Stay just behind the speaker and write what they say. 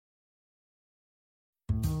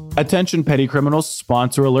Attention petty criminals,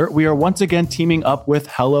 sponsor alert. We are once again teaming up with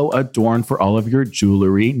Hello Adorn for all of your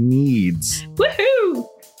jewelry needs. Woohoo!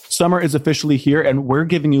 Summer is officially here and we're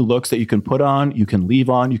giving you looks that you can put on, you can leave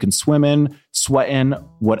on, you can swim in, sweat in,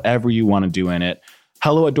 whatever you want to do in it.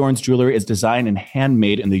 Hello Adorn's jewelry is designed and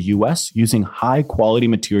handmade in the US using high quality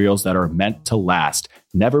materials that are meant to last,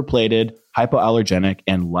 never plated, hypoallergenic,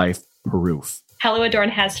 and life-proof. Hello Adorn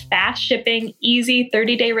has fast shipping, easy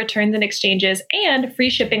 30-day returns and exchanges, and free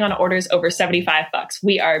shipping on orders over $75.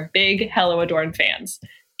 We are big Hello Adorn fans.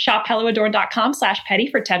 Shop helloadorn.com/petty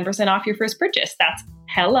for 10% off your first purchase. That's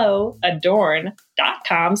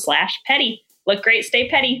helloadorn.com/petty. Look great, stay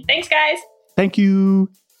petty. Thanks, guys. Thank you.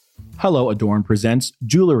 Hello Adorn presents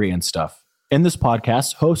Jewelry and Stuff. In this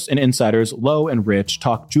podcast, hosts and insiders Lo and Rich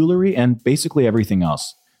talk jewelry and basically everything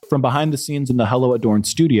else. From behind the scenes in the Hello Adorn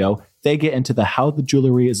studio, they get into how the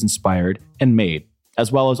jewelry is inspired and made,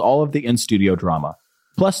 as well as all of the in-studio drama.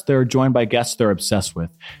 Plus, they're joined by guests they're obsessed with,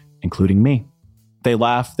 including me. They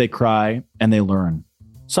laugh, they cry, and they learn.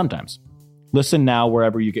 Sometimes. Listen now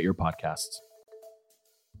wherever you get your podcasts.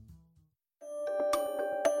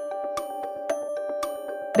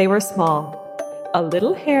 They were small, a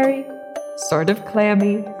little hairy, sort of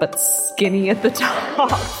clammy, but skinny at the top.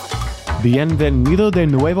 Bienvenido de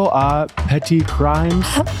nuevo a Petty Crimes,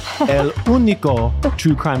 el único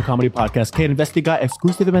true crime comedy podcast que investiga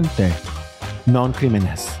exclusivamente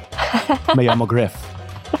non-crímenes. Me llamo Griff.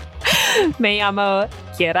 Me llamo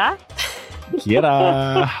Kira.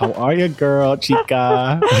 Kira, how are you, girl,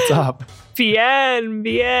 chica? What's up? Bien,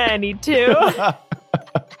 y too.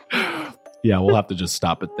 Yeah, we'll have to just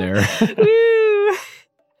stop it there. Woo.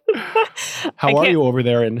 How are you over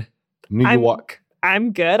there in New York?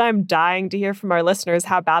 I'm good. I'm dying to hear from our listeners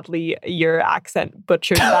how badly your accent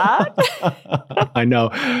butchered that. I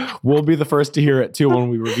know. We'll be the first to hear it too when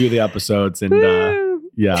we review the episodes. And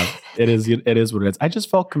yeah, it is what it is. I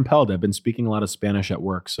just felt compelled. I've been speaking a lot of Spanish at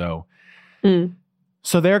work. So there,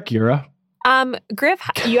 Kira. Griff,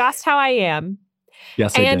 you asked how I am.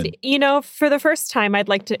 Yes, I did. And, you know, for the first time, I'd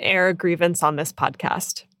like to air a grievance on this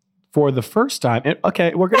podcast. For the first time?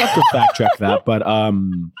 Okay, we're going to have to fact check that. But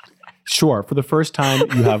sure, for the first time,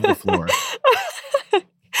 you have the floor.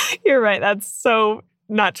 You're right. That's so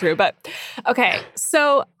not true. But okay,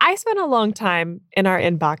 so I spent a long time in our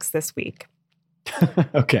inbox this week.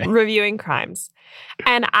 Okay. Reviewing crimes.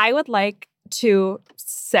 And I would like to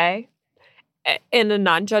say, in a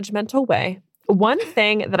non-judgmental way, one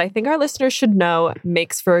thing that I think our listeners should know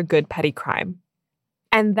makes for a good petty crime.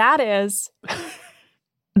 And that is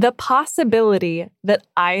the possibility that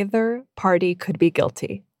either party could be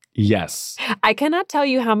guilty. Yes. I cannot tell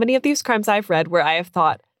you how many of these crimes I've read where I have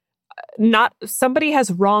thought, somebody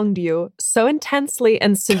has wronged you so intensely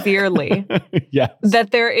and severely yes.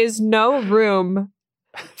 that there is no room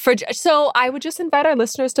for... So I would just invite our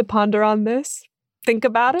listeners to ponder on this. Think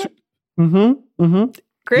about it. Griff?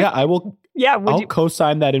 Yeah, I will... Yeah, I'll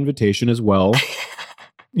co-sign that invitation as well.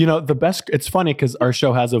 You know, it's funny because our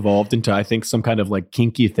show has evolved into, I think, some kind of like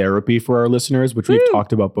kinky therapy for our listeners, which we've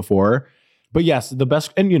talked about before. But yes, the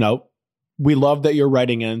best, and you know, we love that you're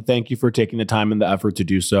writing in. Thank you for taking the time and the effort to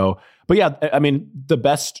do so. But yeah, I mean, the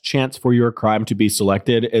best chance for your crime to be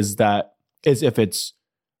selected is if it's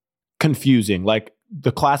confusing, like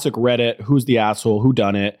the classic Reddit, who's the asshole, who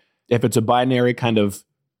done it. If it's a binary kind of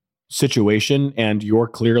situation and you're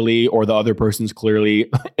clearly, or the other person's clearly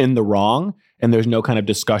in the wrong, and there's no kind of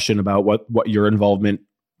discussion about what your involvement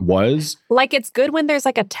was. Like, it's good when there's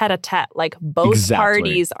like a tete-a-tete, like both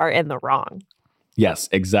parties are in the wrong. Yes,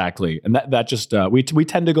 exactly. And that just, we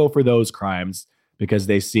tend to go for those crimes because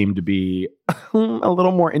they seem to be a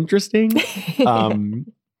little more interesting. But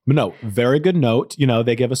no, very good note. You know,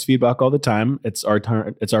 they give us feedback all the time. It's our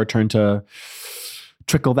turn to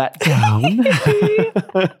trickle that down.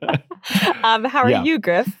 How are you,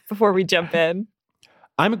 Griff, before we jump in?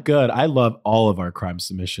 I'm good. I love all of our crime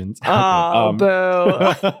submissions. Oh, boo.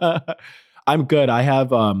 I'm good. I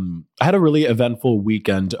had a really eventful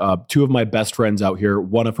weekend. Two of my best friends out here,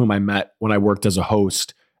 one of whom I met when I worked as a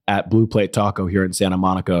host at Blue Plate Taco here in Santa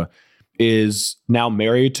Monica, is now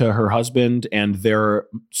married to her husband, and they're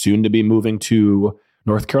soon to be moving to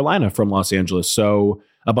North Carolina from Los Angeles. So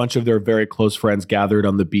a bunch of their very close friends gathered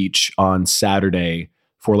on the beach on Saturday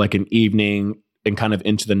for like an evening and kind of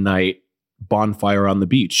into the night bonfire on the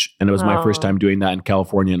beach. And it was my first time doing that in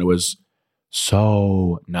California, and it was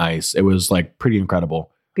so nice. It was like pretty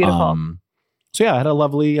incredible. Beautiful. So yeah, I had a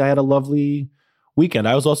lovely weekend.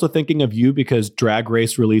 I was also thinking of you because Drag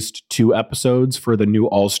Race released 2 episodes for the new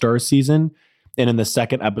All-Star season. And in the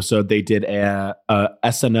second episode, they did a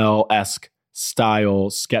SNL-esque style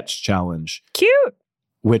sketch challenge. Cute.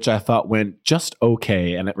 which I thought went just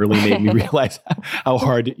okay. And it really made me realize how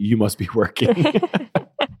hard you must be working.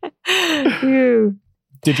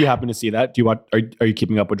 Did you happen to see that? Are you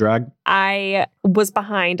keeping up with drag? I was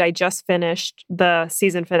behind. I just finished the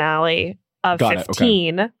season finale of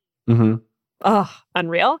 15. Okay. Mm-hmm. Ugh,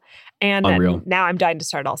 unreal. And Unreal. Now I'm dying to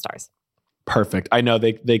start All Stars. Perfect. I know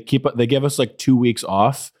they give us like 2 weeks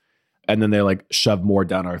off, and then they like shove more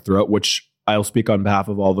down our throat, which I'll speak on behalf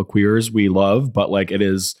of all the queers we love, but like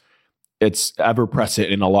it's ever present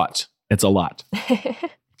in a lot. It's a lot.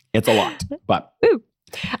 It's a lot. But ooh.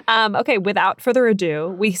 Okay, without further ado,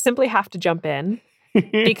 we simply have to jump in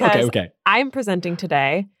because okay. I'm presenting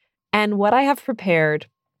today, and what I have prepared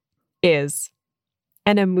is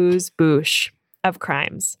an amuse-bouche of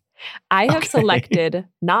crimes. I have selected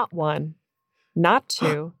not one, not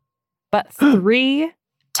two, but 3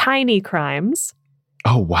 tiny crimes.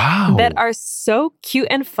 Oh, wow. That are so cute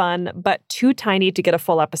and fun, but too tiny to get a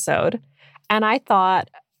full episode. And I thought,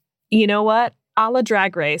 you know what? A la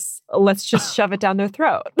Drag Race, let's just shove it down their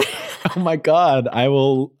throat. Oh my God.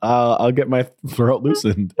 I'll get my throat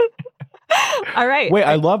loosened. All right. Wait,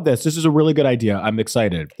 I love this. This is a really good idea. I'm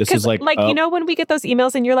excited. This is like you know, when we get those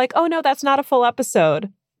emails and you're like, oh no, that's not a full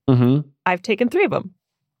episode. Mm-hmm. I've taken 3 of them.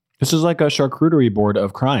 This is like a charcuterie board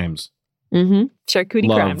of crimes. Mm-hmm.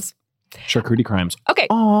 Charcutie Crimes. Charcutie Crimes. Okay.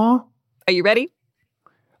 Aw. Are you ready?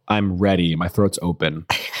 I'm ready. My throat's open.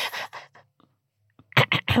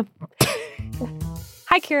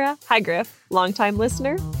 Hi, Kira. Hi, Griff. Longtime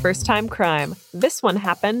listener, first time crime. This one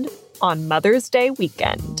happened on Mother's Day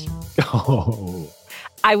weekend. Oh.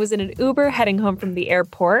 I was in an Uber heading home from the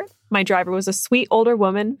airport. My driver was a sweet older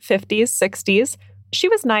woman, 50s, 60s. She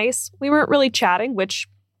was nice. We weren't really chatting, which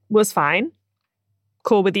was fine.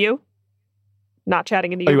 Cool with you? Not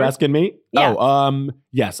chatting in the Uber? Are you asking me? Yeah. Oh,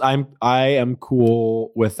 yes, I am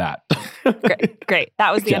cool with that. Great.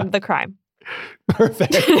 That was the end of the crime.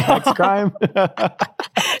 Perfect. Next crime.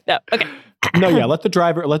 No, okay. No, yeah. Let the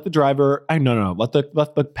driver. No. Let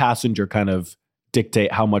the passenger kind of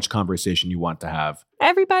dictate how much conversation you want to have.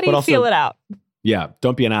 Everybody also, feel it out. Yeah.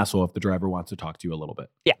 Don't be an asshole if the driver wants to talk to you a little bit.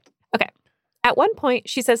 Yeah. Okay. At one point,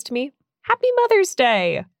 she says to me, "Happy Mother's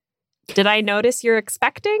Day. Did I notice you're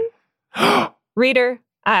expecting?" Reader,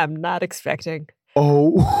 I am not expecting.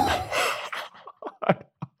 Oh. Oh my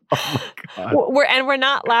God. We're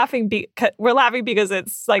not laughing we're laughing because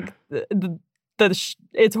it's like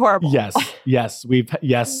it's horrible.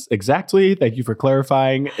 Yes, exactly. Thank you for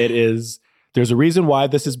clarifying. There's a reason why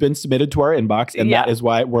this has been submitted to our inbox, and that is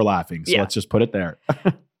why we're laughing. So let's just put it there.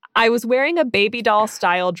 I was wearing a baby doll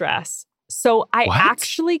style dress. So I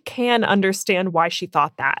actually can understand why she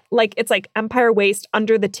thought that. Like, it's like empire waist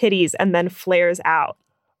under the titties and then flares out.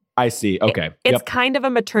 I see. Okay. It's kind of a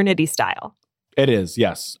maternity style. It is,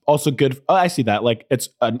 yes. Also good. I see that. Like, it's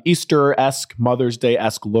an Easter-esque, Mother's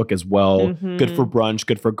Day-esque look as well. Mm-hmm. Good for brunch,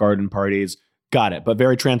 good for garden parties. Got it. But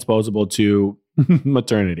very transposable to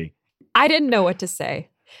maternity. I didn't know what to say.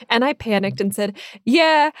 And I panicked and said,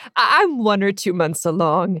 yeah, I'm 1 or 2 months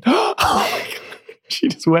along. Oh my God. She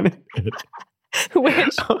just went in.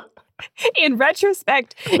 Which, in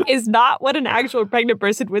retrospect, is not what an actual pregnant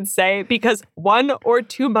person would say, because 1 or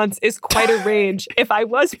 2 months is quite a range. If I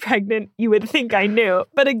was pregnant, you would think I knew.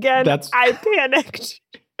 But again, I panicked.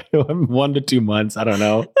 1 to 2 months. I don't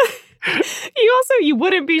know. You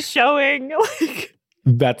wouldn't be showing. Like,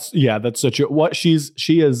 that's such a she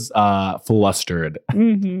is flustered.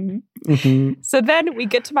 Mm-hmm. Mm-hmm. So then we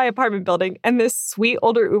get to my apartment building, and this sweet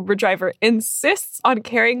older Uber driver insists on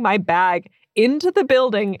carrying my bag into the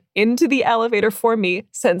building, into the elevator for me,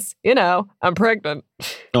 since, I'm pregnant.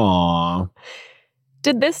 Aww.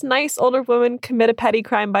 Did this nice older woman commit a petty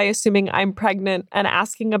crime by assuming I'm pregnant and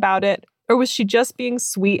asking about it? Or was she just being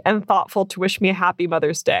sweet and thoughtful to wish me a happy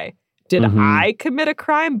Mother's Day? Did I commit a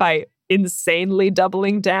crime by insanely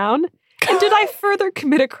doubling down? And did I further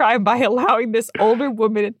commit a crime by allowing this older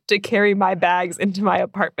woman to carry my bags into my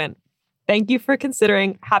apartment? Thank you for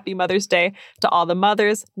considering. Happy Mother's Day to all the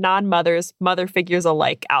mothers, non-mothers, mother figures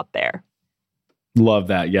alike out there. Love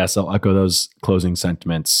that. Yes, I'll echo those closing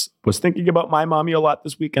sentiments. Was thinking about my mommy a lot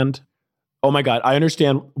this weekend. Oh my God, I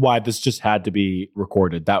understand why this just had to be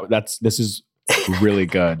recorded. This is really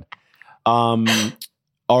good. All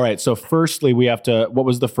right. So firstly, what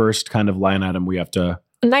was the first kind of line item we have to?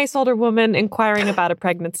 A nice older woman inquiring about a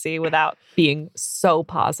pregnancy without being so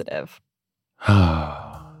positive.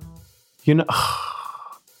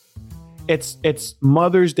 It's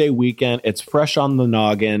Mother's Day weekend. It's fresh on the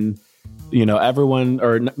noggin. Everyone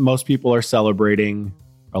or most people are celebrating.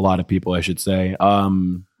 A lot of people, I should say.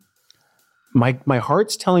 My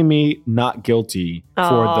heart's telling me not guilty for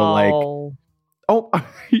the Oh,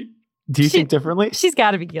 do you think differently? She's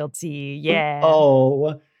got to be guilty. Yeah.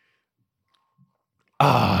 Oh.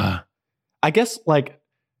 I guess like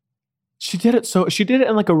she did it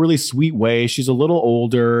in like a really sweet way. She's a little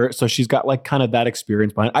older, so she's got like kind of that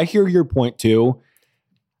experience behind. I hear your point too.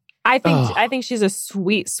 I think she's a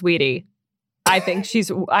sweet sweetie. I think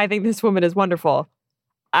this woman is wonderful.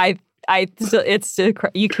 You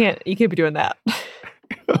can't be doing that.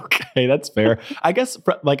 Okay, that's fair. I guess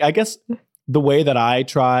the way that I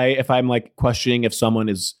try, if I'm like questioning if someone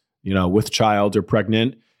is, with child or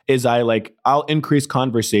pregnant, is I'll increase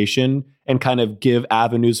conversation and kind of give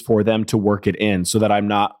avenues for them to work it in so that I'm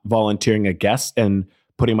not volunteering a guest and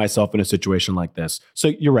putting myself in a situation like this. So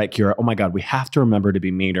you're right, Kira. Oh my God, we have to remember to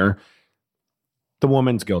be meaner. The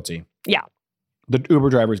woman's guilty. Yeah. The Uber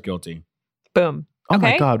driver's guilty. Boom. Oh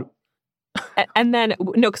my God. And then,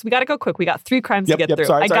 no, because we got to go quick. We got 3 crimes to get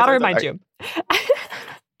through. I got to remind you.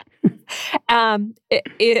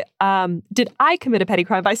 Did I commit a petty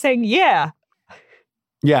crime by saying yeah?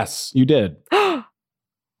 Yes, you did.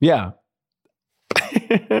 Yeah.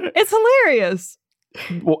 It's hilarious.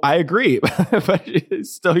 Well, I agree. But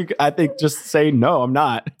still, I think just say no, I'm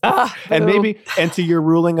not. And to your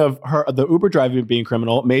ruling of the Uber driver being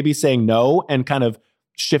criminal, maybe saying no and kind of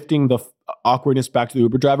shifting the awkwardness back to the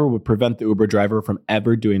Uber driver would prevent the Uber driver from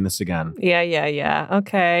ever doing this again. Yeah.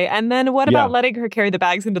 Okay. And then what about letting her carry the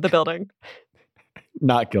bags into the building?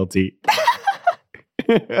 Not guilty.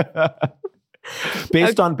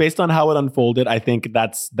 Based on how it unfolded, I think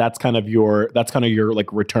that's kind of your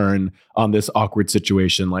like return on this awkward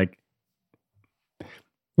situation. Like,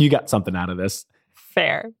 you got something out of this.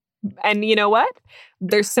 Fair. And you know what?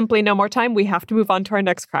 There's simply no more time. We have to move on to our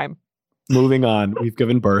next crime. Moving on. We've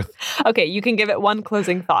given birth. Okay, you can give it one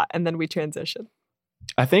closing thought and then we transition.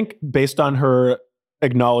 I think based on her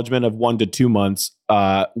acknowledgement of 1 to 2 months,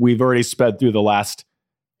 we've already sped through the last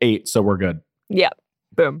 8, so we're good. Yep.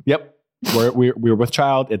 Boom. Yep. We're with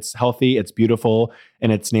child. It's healthy. It's beautiful.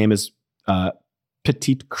 And its name is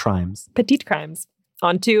Petite Crimes. Petite Crimes.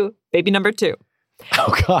 On to baby number 2.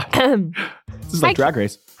 Oh, God. This is like Drag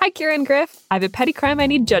Race. Hi, Kira and Griff. I have a petty crime I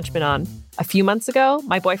need judgment on. A few months ago,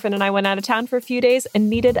 my boyfriend and I went out of town for a few days and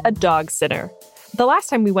needed a dog sitter. The last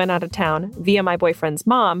time we went out of town, via my boyfriend's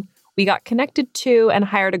mom, we got connected to and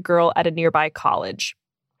hired a girl at a nearby college.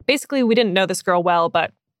 Basically, we didn't know this girl well,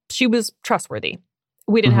 but she was trustworthy.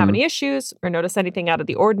 We didn't have any issues or notice anything out of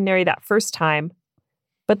the ordinary that first time.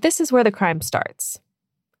 But this is where the crime starts.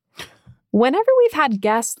 Whenever we've had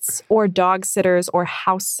guests or dog sitters or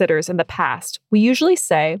house sitters in the past, we usually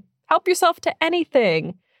say, help yourself to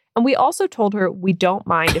anything. And we also told her we don't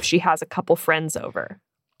mind if she has a couple friends over.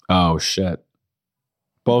 Oh, shit.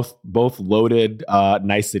 Both loaded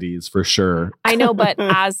niceties for sure. I know, but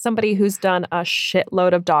as somebody who's done a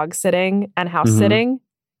shitload of dog sitting and house sitting,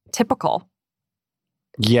 typical.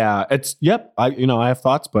 Yeah, I have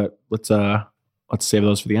thoughts, but let's save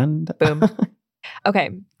those for the end. Boom.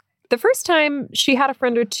 Okay. The first time she had a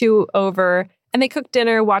friend or two over and they cooked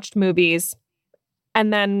dinner, watched movies,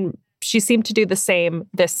 and then she seemed to do the same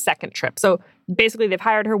this second trip. So basically they've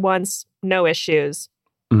hired her once, no issues.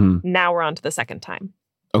 Now we're on to the second time.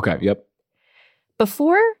 Okay, yep.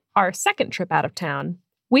 Before our second trip out of town,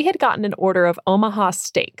 we had gotten an order of Omaha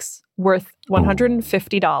steaks worth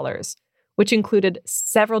 $150, which included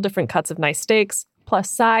several different cuts of nice steaks, plus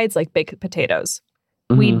sides like baked potatoes.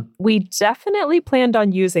 We definitely planned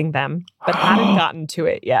on using them, but hadn't gotten to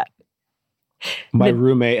it yet. My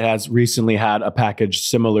roommate has recently had a package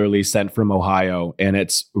similarly sent from Ohio, and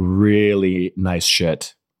it's really nice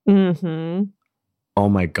shit. Oh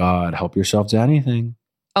my God, help yourself to anything.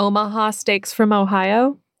 Omaha steaks from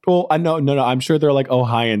Ohio? Well, I know, no, I'm sure they're like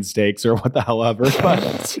Ohioan steaks or what the hell ever,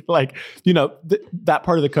 but like, that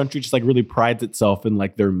part of the country just like really prides itself in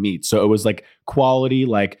like their meat. So it was like quality,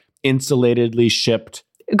 like insulatedly shipped,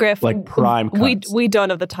 Griff, like prime cuts. We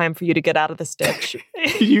don't have the time for you to get out of the stitch.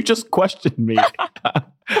 You just questioned me.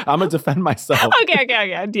 I'm gonna defend myself. Okay.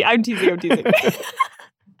 I'm teasing.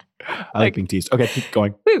 I like being teased. Okay, keep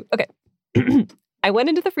going. Woo, okay. I went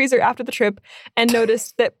into the freezer after the trip and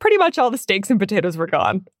noticed that pretty much all the steaks and potatoes were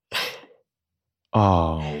gone.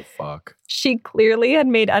 Oh, fuck. She clearly had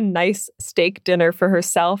made a nice steak dinner for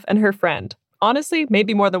herself and her friend. Honestly,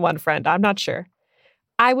 maybe more than one friend. I'm not sure.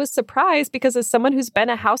 I was surprised because as someone who's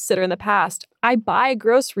been a house sitter in the past, I buy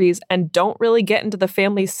groceries and don't really get into the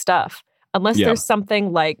family's stuff unless there's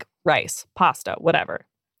something like rice, pasta, whatever.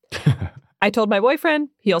 I told my boyfriend.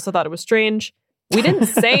 He also thought it was strange. We didn't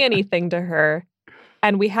say anything to her,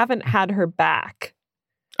 and we haven't had her back.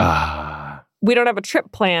 We don't have a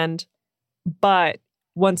trip planned, but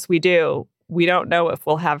once we do, we don't know if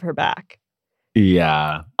we'll have her back.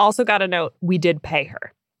 Yeah. Also got a note, we did pay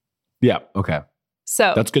her. Yeah. Okay.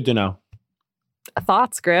 So that's good to know.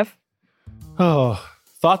 Thoughts, Griff? Oh,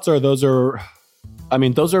 thoughts are, those are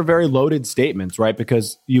very loaded statements, right?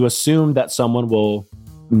 Because you assume that someone will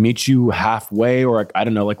meet you halfway or, I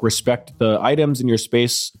don't know, like respect the items in your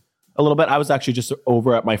space a little bit. I was actually just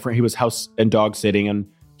over at my friend, he was house and dog sitting, and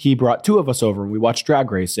he brought two of us over and we watched Drag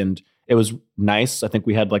Race, and it was nice. I think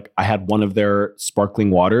I had one of their sparkling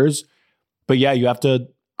waters, but yeah, you have to,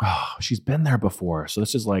 she's been there before. So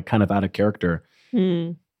this is like kind of out of character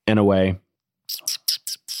in a way.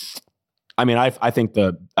 I mean, I think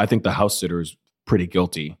the house sitter is pretty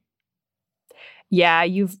guilty. Yeah,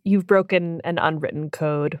 you've broken an unwritten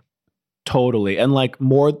code. Totally. And like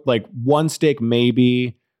more like one steak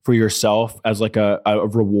maybe for yourself as like a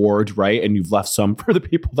reward, right? And you've left some for the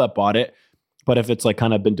people that bought it. But if it's like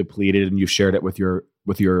kind of been depleted and you shared it with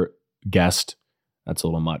your guest, that's a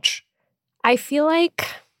little much. I feel like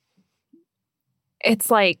it's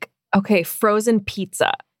like, okay, frozen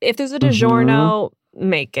pizza. If there's a DiGiorno,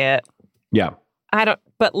 make it. Yeah.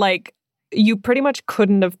 But like, you pretty much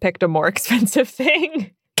couldn't have picked a more expensive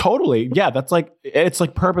thing. Totally. Yeah. That's like, it's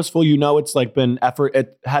like purposeful, it's like been effort.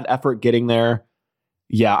 It had effort getting there.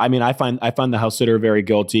 Yeah. I mean, I find the house sitter very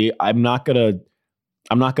guilty. I'm not going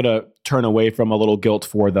to turn away from a little guilt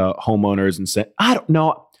for the homeowners and say, I don't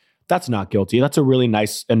know. That's not guilty. That's a really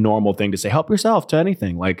nice and normal thing to say. Help yourself to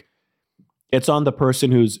anything. Like, it's on the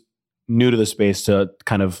person who's new to the space to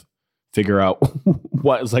kind of figure out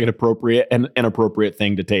what is like an appropriate and inappropriate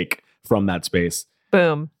thing to take from that space.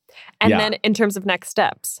 Boom. And then in terms of next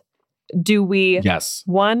steps, do we,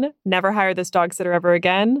 one, never hire this dog sitter ever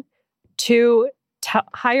again? Two,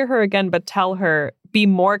 hire her again, but tell her, be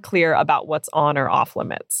more clear about what's on or off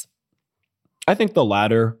limits? I think the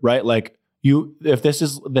latter, right? Like if this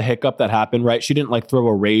is the hiccup that happened, right? She didn't like throw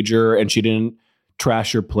a rager and she didn't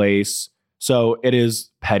trash your place. So it is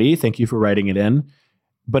petty. Thank you for writing it in.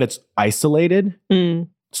 But it's isolated.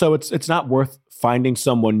 So it's not worth finding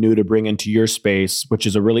someone new to bring into your space, which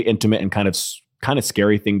is a really intimate and kind of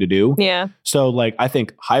scary thing to do. Yeah. So like, I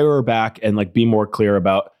think hire her back and like be more clear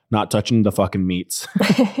about not touching the fucking meats.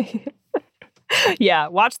 Yeah.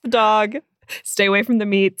 Watch the dog. Stay away from the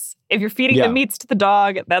meats. If you're feeding the meats to the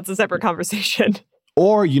dog, that's a separate conversation.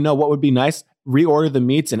 Or, what would be nice? Reorder the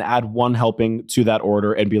meats and add one helping to that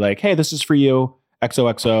order and be like, hey, this is for you.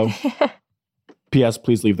 XOXO. P.S.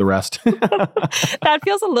 Please leave the rest. That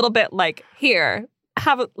feels a little bit like, here,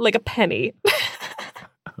 have a penny.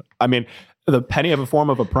 I mean, the penny of a form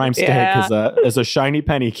of a prime steak is a shiny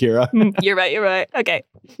penny, Kira. You're right. Okay.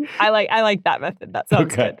 I like that method. That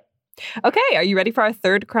sounds good. Okay, are you ready for our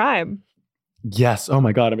third crime? Yes. Oh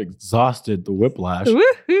my God, I'm exhausted. The whiplash.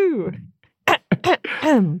 Woohoo!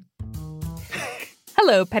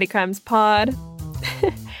 Hello, Petty Crimes Pod.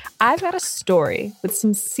 I've got a story with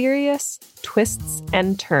some serious twists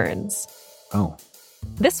and turns. Oh.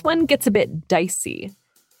 This one gets a bit dicey,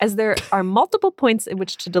 as there are multiple points in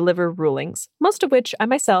which to deliver rulings, most of which I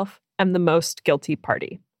myself am the most guilty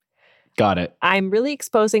party. Got it. I'm really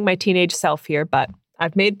exposing my teenage self here, but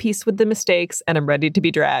I've made peace with the mistakes and I'm ready to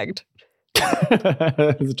be dragged.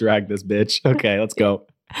 Let's drag this bitch. Okay, let's go.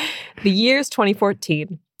 The year's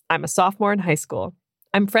 2014. I'm a sophomore in high school.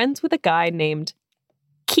 I'm friends with a guy named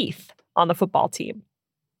Keith on the football team.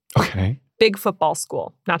 Okay. Big football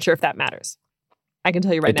school. Not sure if that matters. I can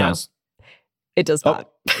tell you right now. It does not.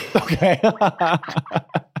 Okay.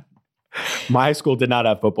 My high school did not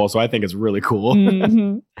have football, so I think it's really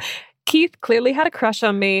cool. Keith clearly had a crush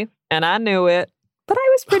on me, and I knew it. But I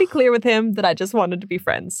was pretty clear with him that I just wanted to be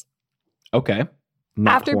friends. Okay.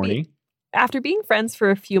 Not horny. After being friends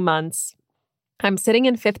for a few months, I'm sitting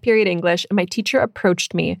in 5th period English, and my teacher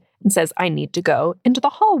approached me and says I need to go into the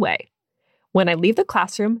hallway. When I leave the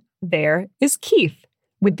classroom, there is Keith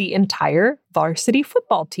with the entire varsity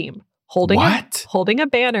football team holding a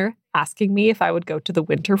banner asking me if I would go to the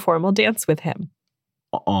winter formal dance with him.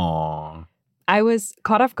 Aww. I was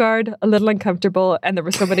caught off guard, a little uncomfortable, and there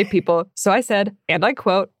were so many people. So I said, and I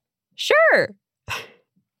quote, "Sure."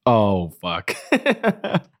 Oh, fuck.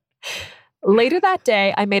 Later that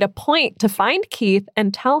day, I made a point to find Keith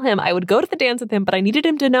and tell him I would go to the dance with him, but I needed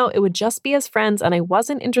him to know it would just be as friends and I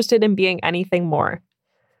wasn't interested in being anything more.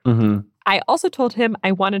 I also told him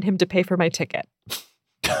I wanted him to pay for my ticket.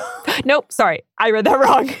 Nope, sorry. I read that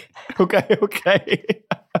wrong. Okay.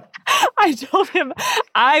 I told him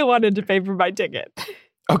I wanted to pay for my ticket.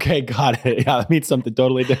 Okay, got it. Yeah, that means something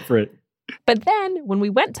totally different. But then when we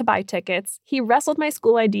went to buy tickets, he wrestled my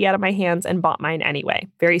school ID out of my hands and bought mine anyway.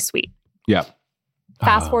 Very sweet. Yeah.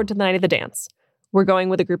 Fast forward to the night of the dance. We're going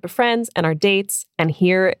with a group of friends and our dates, and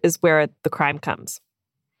here is where the crime comes.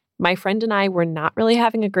 My friend and I were not really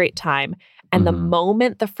having a great time, and the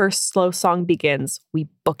moment the first slow song begins, we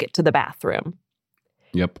book it to the bathroom.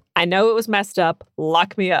 Yep. I know it was messed up.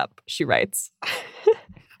 Lock me up, she writes.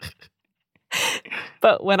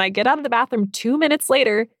 But when I get out of the bathroom 2 minutes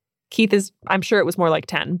later, Keith is, I'm sure it was more like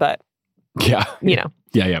 10, but yeah, you know.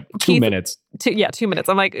 Yeah. 2 minutes. 2 minutes.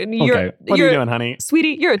 I'm like, okay. What are you doing, honey?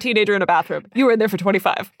 Sweetie, you're a teenager in a bathroom. You were in there for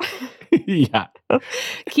 25. Yeah.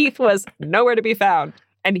 Keith was nowhere to be found,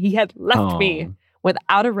 and he had left me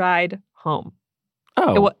without a ride home.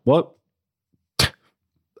 Oh, what?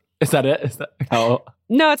 Is that it? Is that how?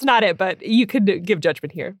 No, it's not it, but you could give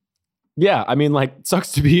judgment here. Yeah, I mean, like,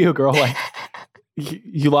 sucks to be you, girl. Like,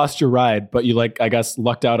 you lost your ride, but you, like, I guess,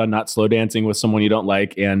 lucked out on not slow dancing with someone you don't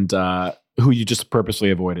like and who you just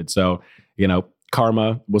purposely avoided. So, you know,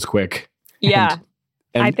 karma was quick. Yeah.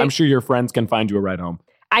 And I'm sure your friends can find you a ride home.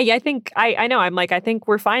 I think, I know. I'm like, I think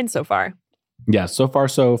we're fine so far. Yeah, so far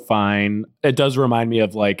so fine. It does remind me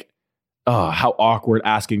of, like, how awkward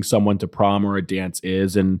asking someone to prom or a dance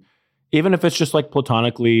is. And even if it's just, like,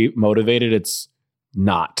 platonically motivated, it's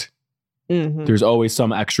not. Mm-hmm. There's always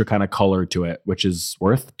some extra kind of color to it, which is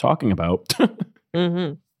worth talking about.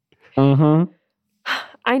 Mm-hmm.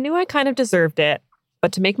 I knew I kind of deserved it,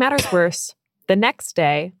 but to make matters worse, the next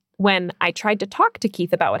day, when I tried to talk to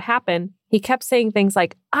Keith about what happened, he kept saying things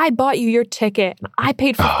like, I bought you your ticket, and I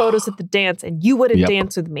paid for photos at the dance, and you wouldn't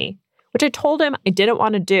dance with me, which I told him I didn't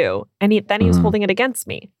want to do, and then he was holding it against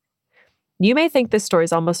me. You may think this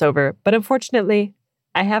story's almost over, but unfortunately,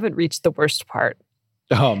 I haven't reached the worst part.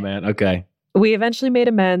 Oh, man. Okay. We eventually made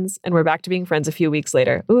amends, and we're back to being friends a few weeks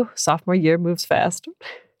later. Ooh, sophomore year moves fast.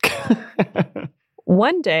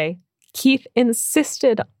 One day, Keith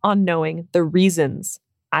insisted on knowing the reasons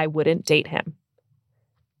I wouldn't date him.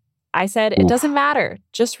 I said, it doesn't matter.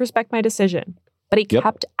 Just respect my decision. But he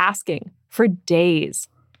kept asking for days.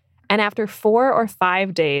 And after 4 or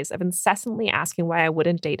 5 days of incessantly asking why I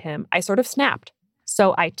wouldn't date him, I sort of snapped.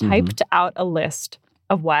 So I typed out a list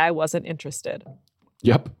of why I wasn't interested.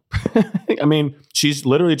 Yep. I mean, she's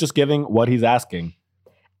literally just giving what he's asking.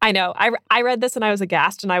 I know. I read this and I was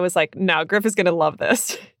aghast and I was like, no, Griff is going to love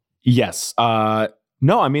this. Yes. No,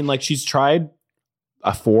 I mean, like, she's tried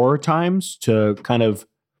 4 times to kind of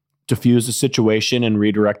diffuse the situation and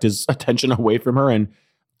redirect his attention away from her. And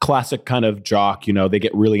classic kind of jock, you know, they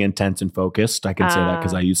get really intense and focused. I can say that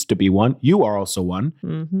because I used to be one. You are also one.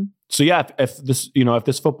 Mm-hmm. So yeah, if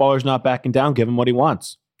this footballer's not backing down, give him what he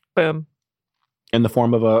wants. Boom. In the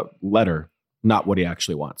form of a letter, not what he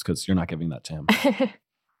actually wants, because you're not giving that to him.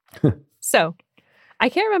 So, I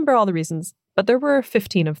can't remember all the reasons, but there were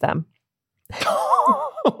 15 of them.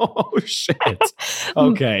 Oh, shit.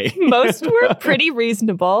 Okay. Most were pretty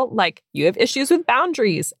reasonable, like you have issues with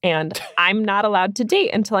boundaries, and I'm not allowed to date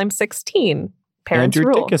until I'm 16. Parents and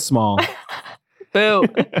your rule. dick is small. Boo.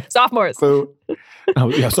 Sophomores. Boo. Oh,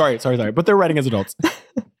 yeah, sorry. But they're writing as adults.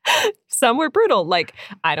 Some were brutal, like,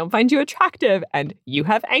 I don't find you attractive, and you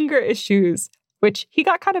have anger issues, which he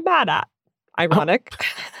got kind of mad at. Ironic.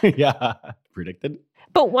 Yeah, predicted.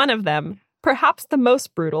 But one of them, perhaps the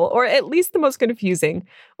most brutal, or at least the most confusing,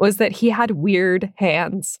 was that he had weird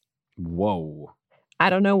hands. Whoa.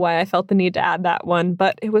 I don't know why I felt the need to add that one,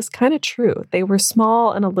 but it was kind of true. They were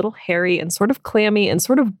small and a little hairy and sort of clammy and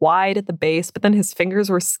sort of wide at the base, but then his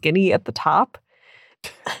fingers were skinny at the top.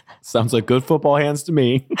 Sounds like good football hands to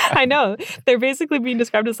me. I know. They're basically being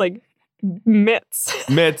described as like mitts.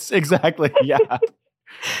 Mitts, exactly. Yeah.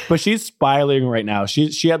 But she's spiraling right now.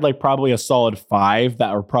 She had like probably a solid 5 that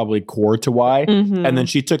are probably core to why. Mm-hmm. And then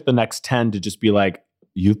she took the next 10 to just be like,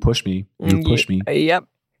 you've pushed me. You've pushed me. Yep.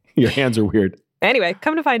 Your hands are weird. Anyway,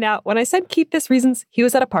 come to find out, when I said Keith this reasons, he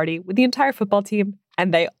was at a party with the entire football team,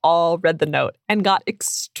 and they all read the note and got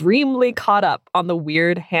extremely caught up on the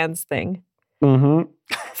weird hands thing. Mm-hmm.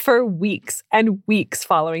 For weeks and weeks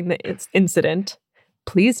following the incident.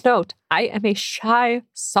 Please note, I am a shy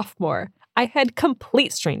sophomore. I had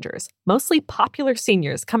complete strangers, mostly popular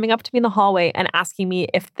seniors, coming up to me in the hallway and asking me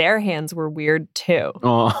if their hands were weird too.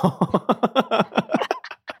 Oh,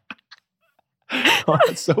 oh,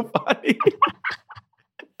 that's so funny.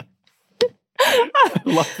 I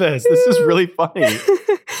love this. This is really funny.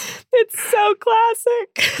 It's so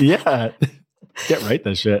classic. Yeah. Get right,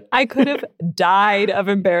 this shit. I could have died of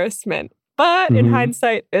embarrassment. But in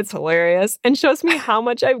hindsight, it's hilarious and shows me how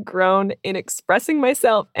much I've grown in expressing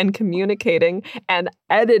myself and communicating and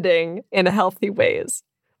editing in healthy ways.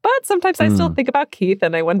 But sometimes I still think about Keith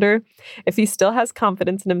and I wonder if he still has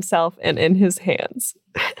confidence in himself and in his hands.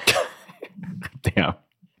 Damn.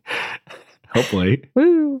 Hopefully.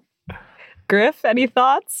 Woo. Griff, any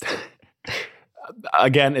thoughts?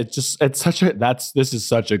 Again, this is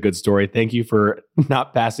such a good story. Thank you for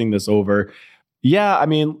not passing this over. Yeah, I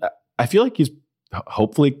mean, I feel like he's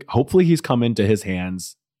hopefully he's come into his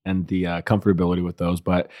hands and the comfortability with those,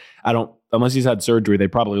 but unless he's had surgery, they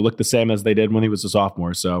probably look the same as they did when he was a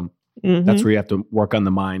sophomore. So that's where you have to work on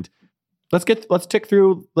the mind. Let's tick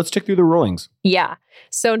through the rulings. Yeah.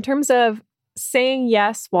 So in terms of saying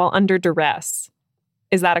yes while under duress,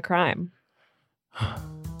 is that a crime?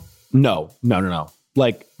 No.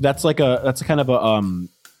 Like that's a kind of a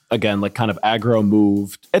again, like kind of aggro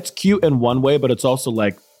move. It's cute in one way, but it's also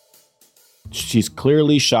like she's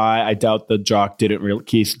clearly shy. I doubt the jock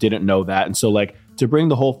Keith didn't know that. And so like to bring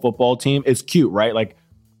the whole football team is cute, right? Like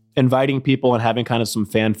inviting people and having kind of some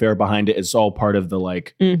fanfare behind it is all part of the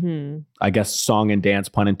like, I guess, song and dance,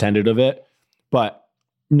 pun intended, of it. But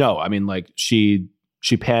no, I mean, like she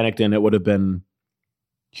panicked, and it would have been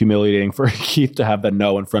humiliating for Keith to have that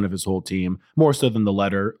no in front of his whole team, more so than the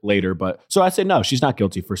letter later. But so I say no, she's not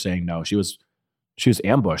guilty for saying no. She was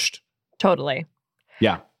ambushed. Totally.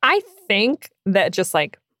 Yeah. I think that, just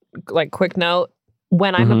like quick note,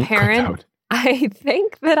 when I'm a parent, I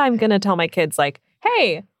think that I'm going to tell my kids like,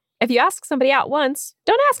 hey, if you ask somebody out once,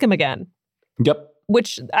 don't ask him again. Yep.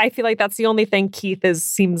 Which I feel like that's the only thing Keith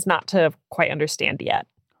seems not to quite understand yet.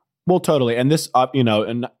 Well, totally. And this,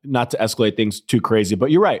 and not to escalate things too crazy,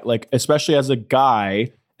 but you're right. Like, especially as a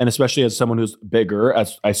guy, and especially as someone who's bigger,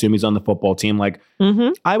 as I assume he's on the football team, like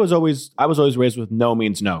I was always raised with no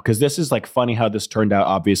means no. Because this is like funny how this turned out.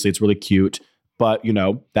 Obviously, it's really cute, but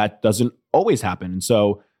that doesn't always happen. And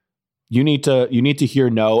so you need to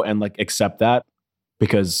hear no and like accept that,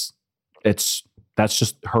 because that's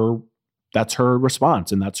her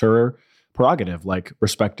response and that's her prerogative. Like,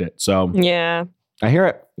 respect it. So yeah. I hear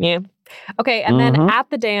it. Yeah. Okay. And then at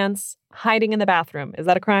the dance, hiding in the bathroom. Is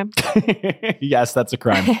that a crime? Yes, that's a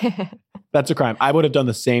crime. That's a crime. I would have done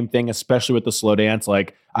the same thing, especially with the slow dance.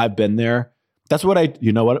 Like, I've been there. That's what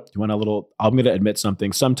you know what? I'm going to admit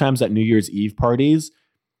something. Sometimes at New Year's Eve parties,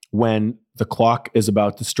 when the clock is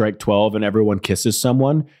about to strike 12 and everyone kisses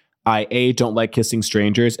someone, I, A, don't like kissing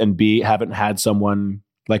strangers, and B, haven't had someone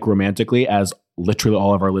like romantically, as literally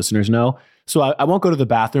all of our listeners know. So I won't go to the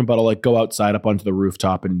bathroom, but I'll like go outside up onto the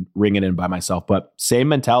rooftop and ring it in by myself. But same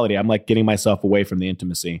mentality. I'm like getting myself away from the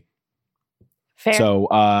intimacy. Fair. So,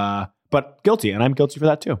 but guilty. And I'm guilty for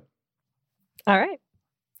that too. All right.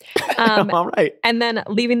 All right. And then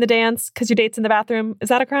leaving the dance because your date's in the bathroom. Is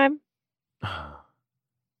that a crime?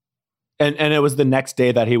 And it was the next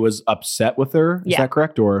day that he was upset with her. Is that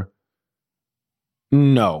correct? Or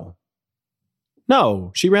no,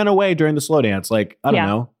 she ran away during the slow dance. Like, I don't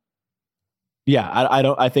know. Yeah,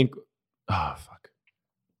 I think, oh, fuck.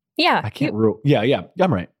 Yeah. I can't rule. Yeah,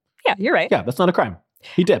 I'm right. Yeah, you're right. Yeah, that's not a crime.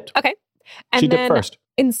 He dipped. Okay. And she then dipped first.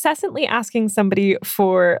 Incessantly asking somebody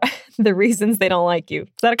for the reasons they don't like you. Is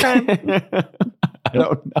that a crime? I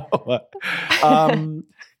don't know.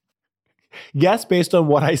 Yes, based on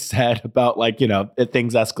what I said about like,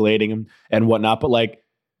 things escalating and whatnot, but like,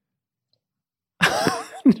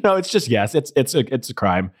 no, it's just yes. It's a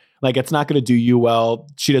crime. Like, it's not going to do you well.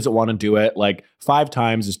 She doesn't want to do it. Like, 5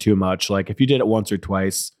 times is too much. Like, if you did it once or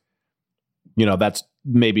twice, that's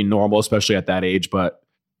maybe normal, especially at that age. But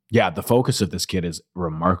yeah, the focus of this kid is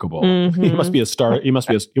remarkable. He must be a star. He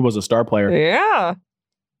was a star player. Yeah.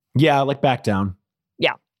 Yeah. Like, back down.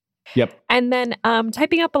 Yeah. Yep. And then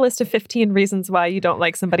typing up a list of 15 reasons why you don't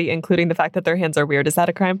like somebody, including the fact that their hands are weird. Is that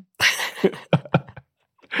a crime?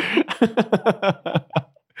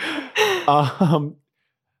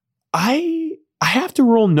 I have to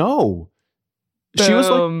rule no.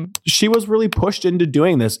 Boom. She was really pushed into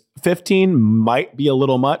doing this. 15 might be a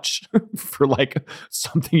little much for like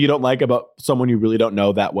something you don't like about someone you really don't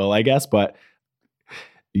know that well, I guess. But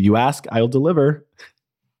you ask, I'll deliver.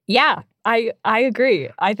 Yeah, I agree.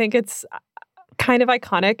 I think it's kind of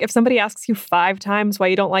iconic. If somebody asks you 5 times why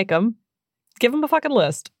you don't like them, give them a fucking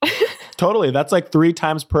list. Totally. That's like 3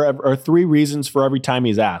 times or 3 reasons for every time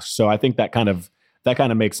he's asked. So I think that kind of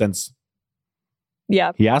makes sense.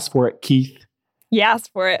 Yeah. He asked for it, Keith. He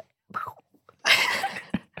asked for it.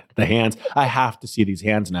 The hands. I have to see these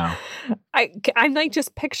hands now. I'm like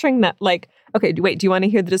just picturing that. Like, okay, wait, do you want to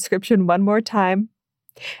hear the description one more time?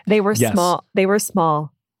 They were small. They were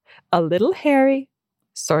small, a little hairy,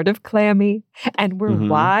 sort of clammy, and were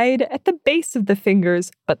wide at the base of the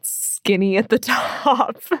fingers, but skinny at the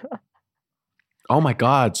top. Oh my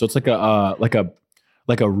God. So it's like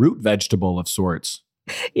a root vegetable of sorts.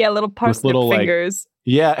 Yeah, little parsnip fingers.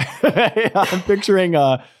 Yeah. I'm picturing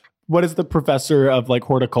what is the professor of like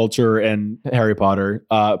horticulture and Harry Potter?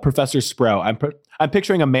 Professor Sprout. I'm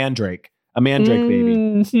picturing a mandrake. A mandrake baby.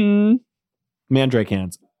 Mm-hmm. Mandrake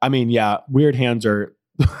hands. I mean, yeah, weird hands are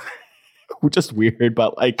just weird,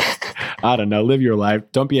 but like, I don't know. Live your life.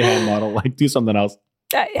 Don't be a hand model. Like, do something else.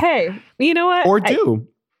 Hey, you know what? Or do.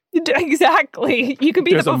 Exactly. You can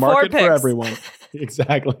be There's the a before market pics. for everyone.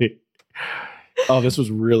 Exactly. Oh, this was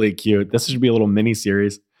really cute. This should be a little mini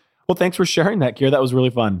series. Well, thanks for sharing that, Kier. That was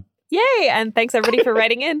really fun. Yay. And thanks everybody for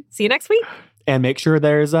writing in. See you next week. And make sure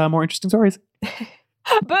there's more interesting stories.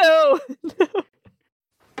 Boo.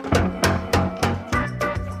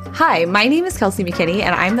 Hi, my name is Kelsey McKinney,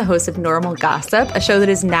 and I'm the host of Normal Gossip, a show that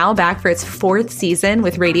is now back for its 4th season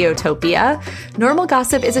with Radiotopia. Normal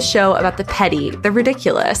Gossip is a show about the petty, the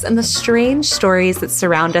ridiculous, and the strange stories that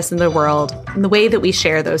surround us in the world, and the way that we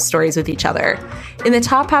share those stories with each other. In the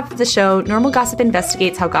top half of the show, Normal Gossip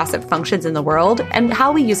investigates how gossip functions in the world and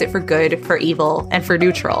how we use it for good, for evil, and for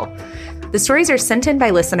neutral. The stories are sent in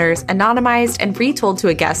by listeners, anonymized, and retold to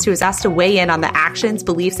a guest who is asked to weigh in on the actions,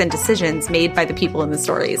 beliefs, and decisions made by the people in the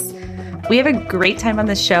stories. We have a great time on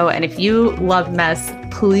this show, and if you love mess,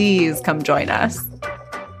 please come join us.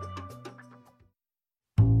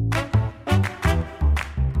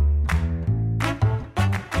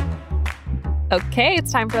 Okay,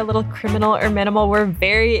 it's time for a little criminal or minimal. We're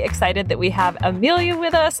very excited that we have Amelia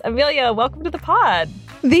with us. Amelia, welcome to the pod.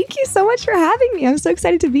 Thank you so much for having me. I'm so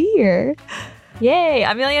excited to be here. Yay.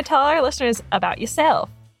 Amelia, tell our listeners about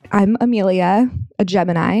yourself. I'm Amelia, a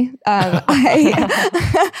Gemini. I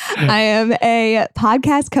am a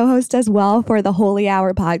podcast co-host as well for the Holy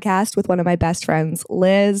Hour podcast with one of my best friends,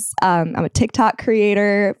 Liz. I'm a TikTok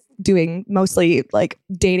creator doing mostly like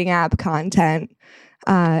dating app content.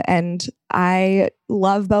 And I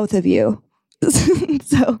love both of you.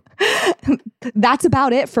 So that's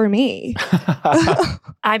about it for me.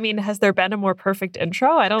 I mean, has there been a more perfect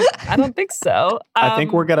intro? I don't think so. I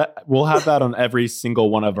think we'll have that on every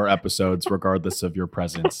single one of our episodes, regardless of your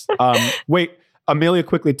presence. Wait, Amelia,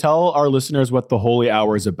 quickly tell our listeners what the Holy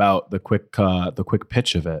Hour is about. The quick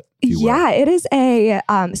pitch of it. If you will. Yeah, it is a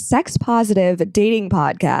sex positive dating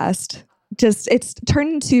podcast. It's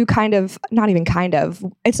turned into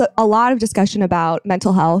it's a lot of discussion about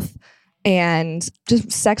mental health and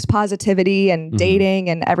just sex positivity and dating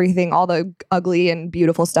and everything, all the ugly and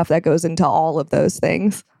beautiful stuff that goes into all of those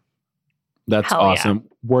things. That's Hell awesome. Yeah.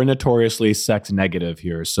 We're notoriously sex negative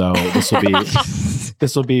here, so this will be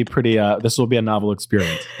this will be a novel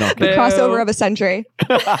experience. No, The crossover of a century.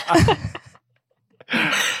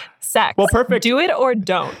 Sex. Well, perfect. Do it or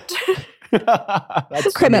don't.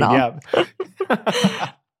 That's criminal. Funny,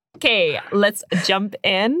 yeah. Okay, let's jump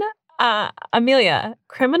in. Amelia,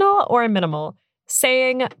 criminal or minimal?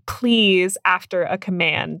 Saying please after a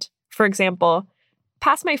command. For example,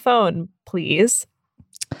 pass my phone, please.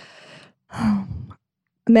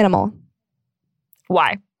 Minimal.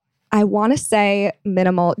 Why? I want to say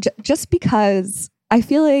minimal just because I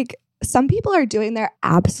feel like some people are doing their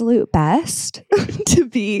absolute best to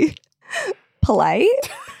be polite.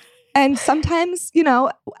 And sometimes,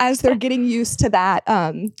 as they're getting used to that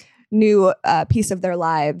new piece of their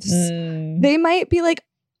lives, they might be like,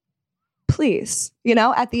 please,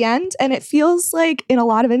 at the end. And it feels like in a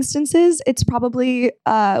lot of instances, it's probably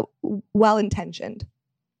well-intentioned.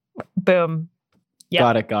 Boom.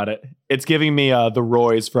 Yep. Got it. It's giving me the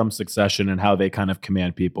Roys from Succession and how they kind of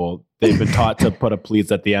command people. They've been taught to put a please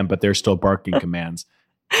at the end, but they're still barking commands.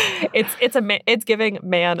 It's giving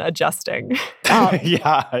man adjusting.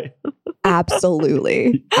 Yeah.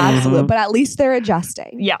 Absolutely. Absolutely. But at least they're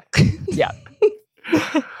adjusting. Yeah. Yeah.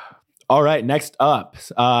 All right. Next up,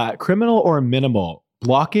 criminal or minimal?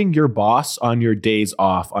 Blocking your boss on your days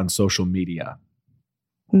off on social media.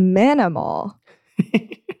 Minimal.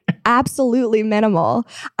 Absolutely minimal.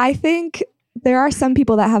 I think there are some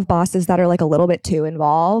people that have bosses that are like a little bit too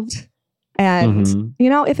involved. And,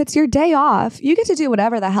 if it's your day off, you get to do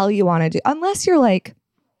whatever the hell you want to do, unless you're like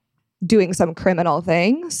doing some criminal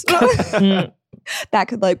things that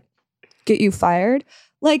could like get you fired.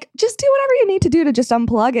 Like, just do whatever you need to do to just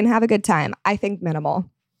unplug and have a good time. I think minimal.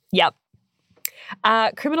 Yep.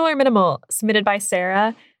 Criminal or minimal, submitted by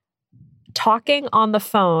Sarah. Talking on the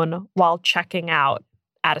phone while checking out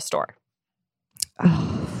at a store.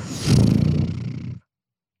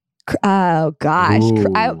 Oh gosh. Ooh.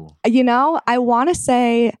 I want to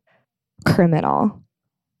say criminal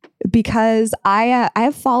because I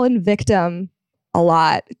have fallen victim a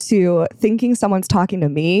lot to thinking someone's talking to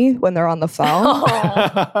me when they're on the phone.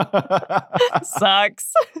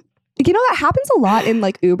 Sucks. That happens a lot in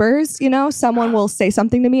like Ubers, someone will say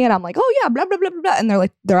something to me and I'm like, oh yeah, blah, blah, blah, blah, blah. And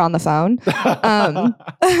they're on the phone.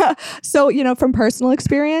 So, from personal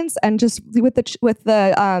experience and just with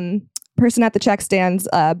the person at the check stand's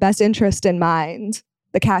best interest in mind,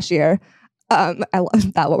 the cashier. I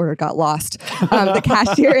love that word got lost. The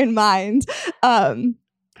cashier in mind. I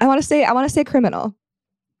want to say criminal.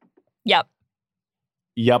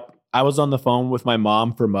 Yep. I was on the phone with my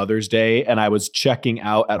mom for Mother's Day, and I was checking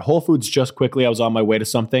out at Whole Foods just quickly. I was on my way to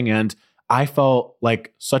something, and I felt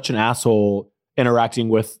like such an asshole interacting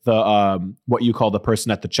with the what you call the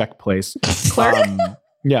person at the check place. Clerk?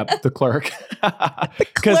 Yeah, the clerk.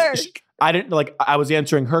 Because I didn't I was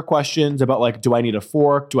answering her questions about like, do I need a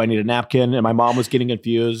fork? Do I need a napkin? And my mom was getting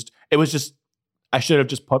confused. It was just, I should have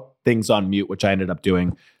just put things on mute, which I ended up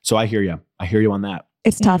doing. So I hear you. I hear you on that.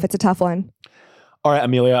 It's tough. It's a tough one. All right,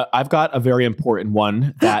 Amelia, I've got a very important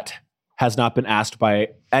one that has not been asked by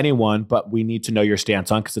anyone, but we need to know your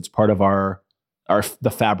stance on because it's part of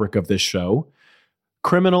the fabric of this show.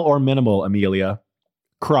 Criminal or minimal, Amelia?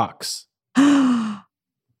 Crocs.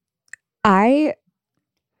 I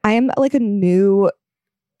am like a new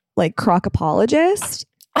Croc apologist.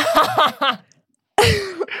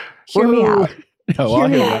 Hear me out. No, I'll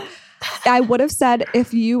hear you. I would have said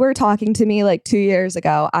if you were talking to me 2 years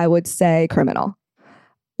ago, I would say criminal.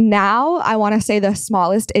 Now I want to say the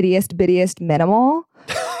smallest, ittiest, bittiest, minimal.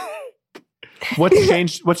 What's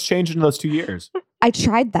changed? What's changed in those 2 years? I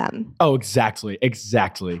tried them. Oh, exactly.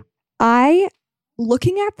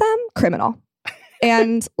 Looking at them, criminal.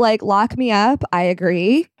 And lock me up, I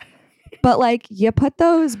agree. But you put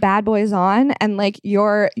those bad boys on and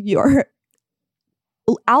your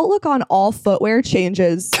outlook on all footwear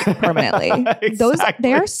changes permanently. Exactly.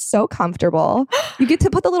 They are so comfortable. You get to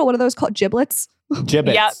put the little, what are those called? Giblets?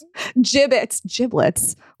 Gibbets. Yep.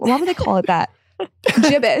 Giblets. Well, why would they call it that?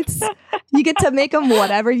 Gibbets. You get to make them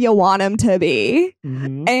whatever you want them to be.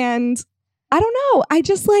 Mm-hmm. And I don't know. I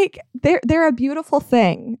just they're a beautiful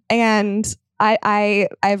thing. And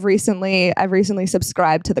I've recently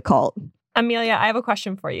subscribed to the cult. Amelia, I have a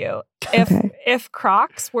question for you. If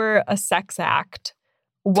Crocs were a sex act,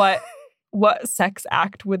 what sex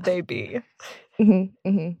act would they be? Mm-hmm,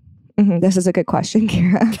 mm-hmm. Mm-hmm. This is a good question,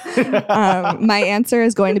 Kira. My answer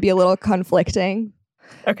is going to be a little conflicting.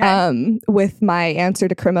 Okay. With my answer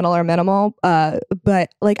to criminal or minimal. But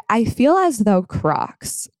I feel as though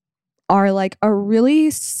Crocs are a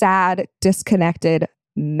really sad, disconnected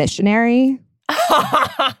missionary.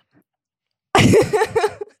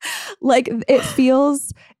 It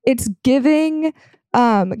feels it's giving,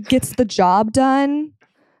 gets the job done,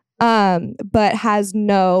 but has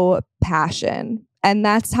no passion. And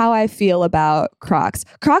that's how I feel about Crocs.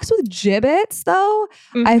 Crocs with gibbets, though,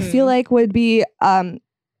 mm-hmm. I feel would be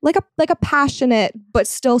like a passionate but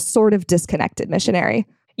still sort of disconnected missionary.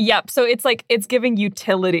 Yep. So it's giving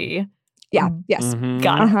utility. Yeah. Yes. Mm-hmm.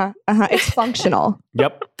 Got it. It's functional.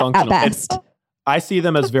 Yep. Functional. At best. I see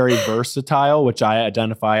them as very versatile, which I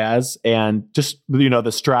identify as. And just,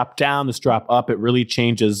 the strap down, the strap up, it really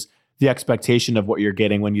changes the expectation of what you're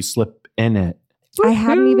getting when you slip in it. I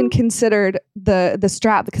hadn't even considered the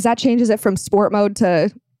strap because that changes it from sport mode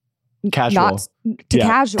to casual.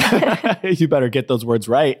 Casual. You better get those words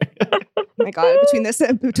right. Oh my God, between this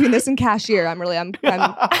and cashier, I'm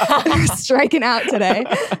striking out today.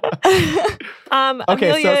 Okay,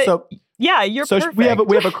 Amelia, so yeah, you're perfect. we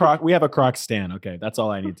have a Croc stan. Okay, that's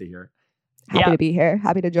all I need to hear. Happy to be here.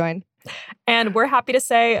 Happy to join. And we're happy to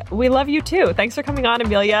say we love you too. Thanks for coming on,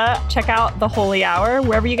 Amelia. Check out The Holy Hour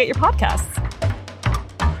wherever you get your podcasts.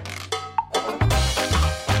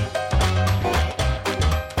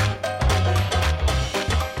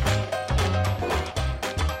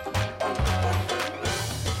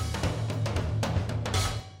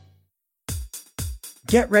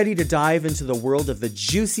 Get ready to dive into the world of the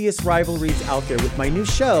juiciest rivalries out there with my new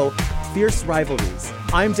show, Fierce Rivalries.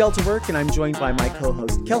 I'm Delta Work, and I'm joined by my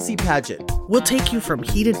co-host, Kelsey Padgett. We'll take you from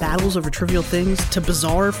heated battles over trivial things to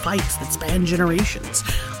bizarre fights that span generations,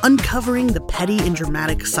 uncovering the petty and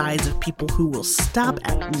dramatic sides of people who will stop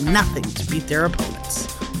at nothing to beat their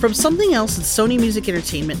opponents. From Something Else and Sony Music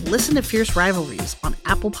Entertainment, listen to Fierce Rivalries on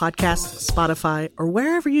Apple Podcasts, Spotify, or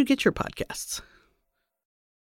wherever you get your podcasts.